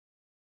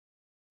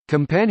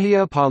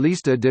Companhia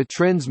Paulista de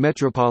Trens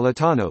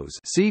Metropolitanos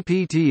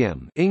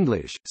 (CPTM)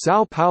 English,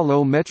 São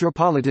Paulo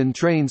Metropolitan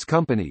Trains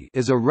Company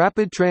is a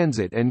rapid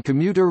transit and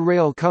commuter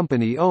rail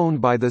company owned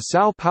by the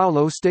São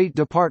Paulo State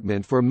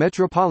Department for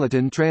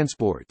Metropolitan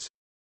Transports.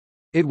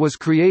 It was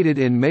created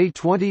in May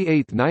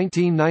 28,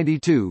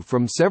 1992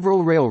 from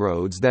several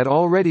railroads that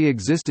already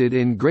existed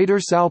in Greater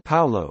São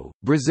Paulo,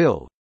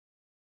 Brazil.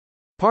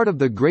 Part of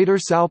the Greater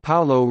São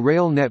Paulo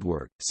Rail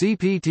Network,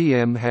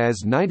 CPTM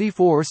has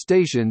 94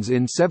 stations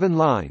in 7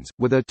 lines,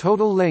 with a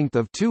total length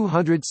of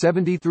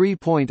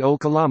 273.0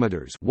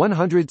 kilometers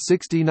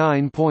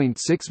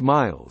 (169.6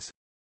 miles).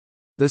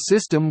 The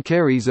system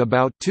carries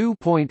about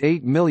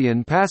 2.8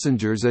 million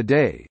passengers a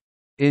day.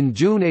 In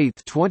June 8,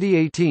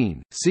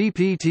 2018,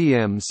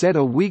 CPTM set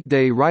a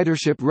weekday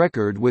ridership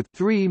record with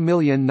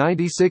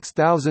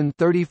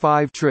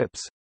 3,096,035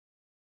 trips.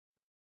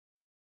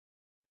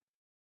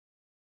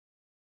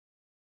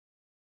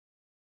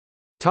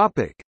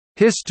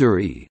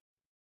 History.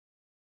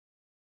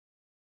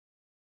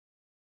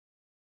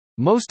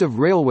 Most of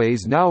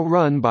railways now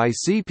run by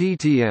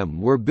CPTM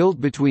were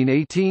built between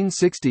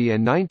 1860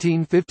 and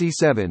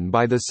 1957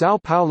 by the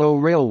São Paulo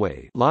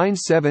Railway,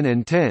 Lines 7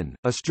 and 10,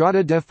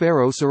 Estrada de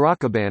Ferro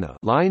Sorocabana,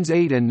 Lines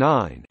 8 and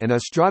 9, and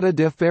Estrada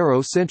de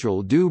Ferro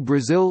Central do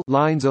Brasil,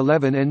 Lines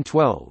 11 and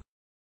 12.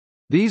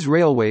 These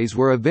railways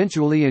were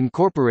eventually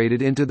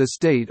incorporated into the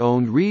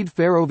state-owned Rede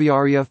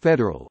Ferroviária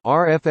Federal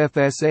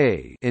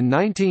 (RFFSA) in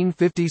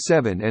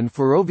 1957 and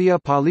Ferrovia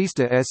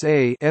Paulista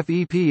S.A.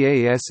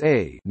 (FEPA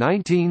S.A.)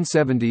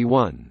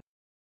 1971.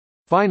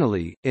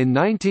 Finally, in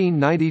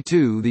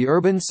 1992 the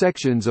urban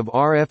sections of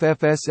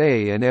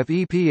RFFSA and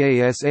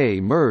FEPA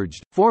S.A.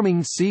 merged,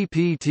 forming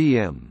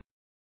CPTM.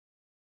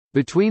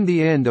 Between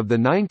the end of the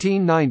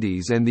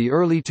 1990s and the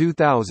early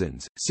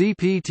 2000s,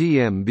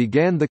 CPTM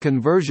began the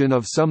conversion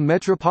of some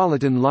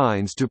metropolitan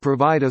lines to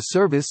provide a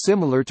service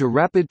similar to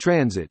rapid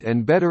transit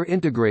and better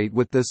integrate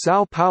with the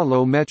São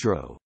Paulo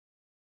Metro.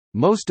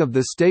 Most of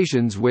the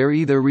stations were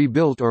either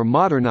rebuilt or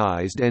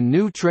modernized and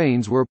new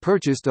trains were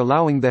purchased,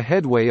 allowing the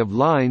headway of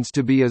lines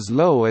to be as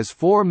low as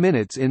 4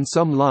 minutes in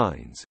some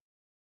lines.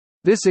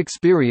 This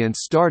experience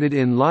started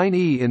in Line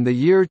E in the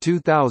year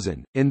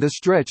 2000, in the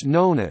stretch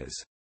known as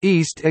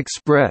East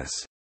Express,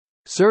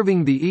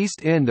 serving the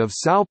east end of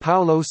São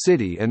Paulo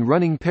City and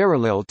running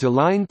parallel to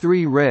Line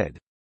 3 Red.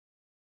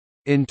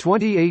 In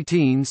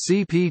 2018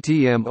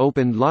 CPTM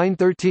opened Line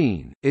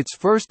 13, its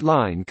first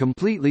line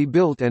completely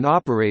built and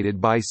operated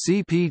by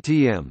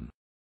CPTM.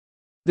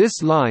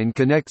 This line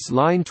connects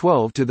Line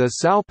 12 to the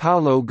São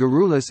Paulo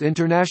Guarulhos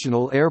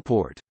International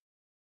Airport.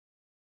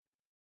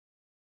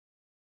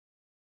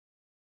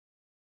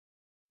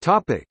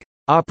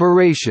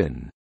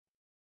 Operation.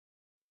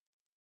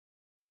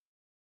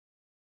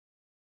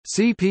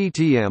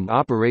 CPTM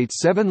operates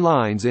 7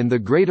 lines in the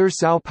Greater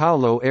São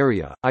Paulo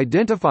area,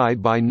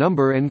 identified by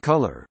number and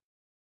color.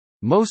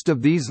 Most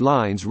of these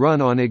lines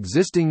run on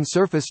existing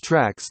surface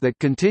tracks that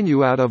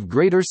continue out of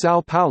Greater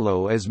São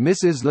Paulo as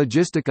Mrs.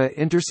 Logistica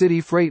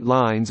intercity freight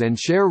lines and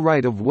share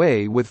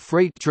right-of-way with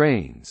freight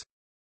trains.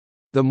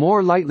 The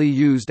more lightly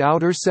used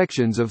outer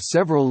sections of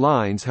several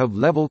lines have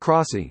level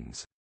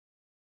crossings.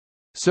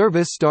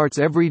 Service starts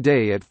every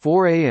day at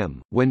 4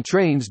 a.m., when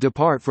trains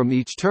depart from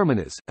each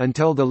terminus,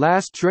 until the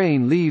last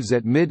train leaves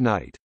at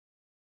midnight.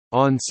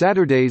 On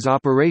Saturdays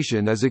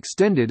operation is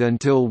extended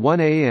until 1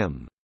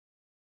 a.m.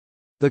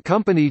 The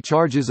company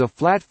charges a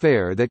flat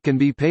fare that can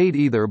be paid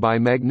either by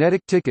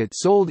magnetic ticket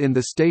sold in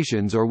the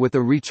stations or with a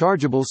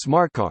rechargeable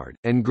smartcard,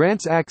 and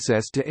grants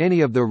access to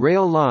any of the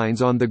rail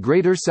lines on the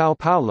Greater São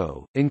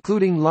Paulo,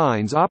 including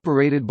lines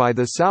operated by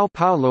the São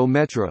Paulo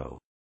Metro.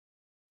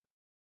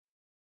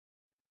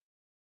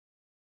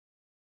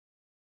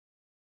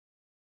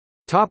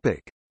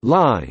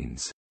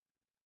 Lines.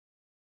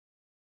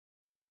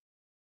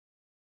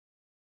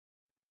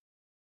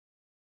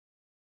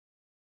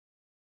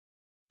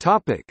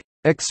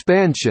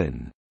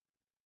 Expansion.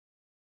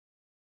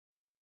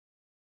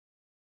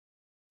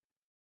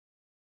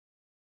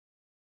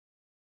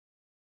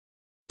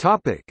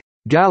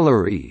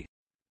 Gallery.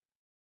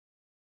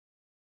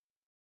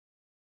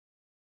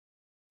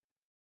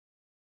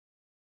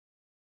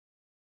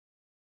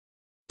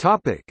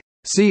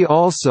 See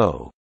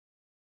also: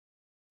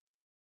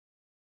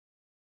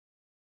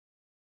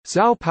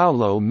 São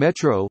Paulo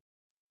Metro,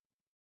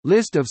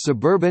 List of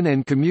suburban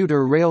and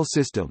commuter rail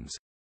systems,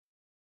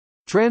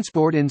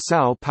 Transport in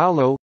São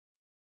Paulo,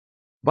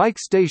 Bike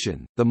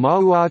station. The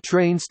Mauá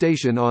train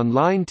station on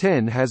Line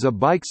 10 has a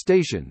bike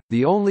station,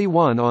 the only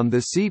one on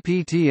the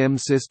CPTM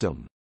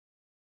system.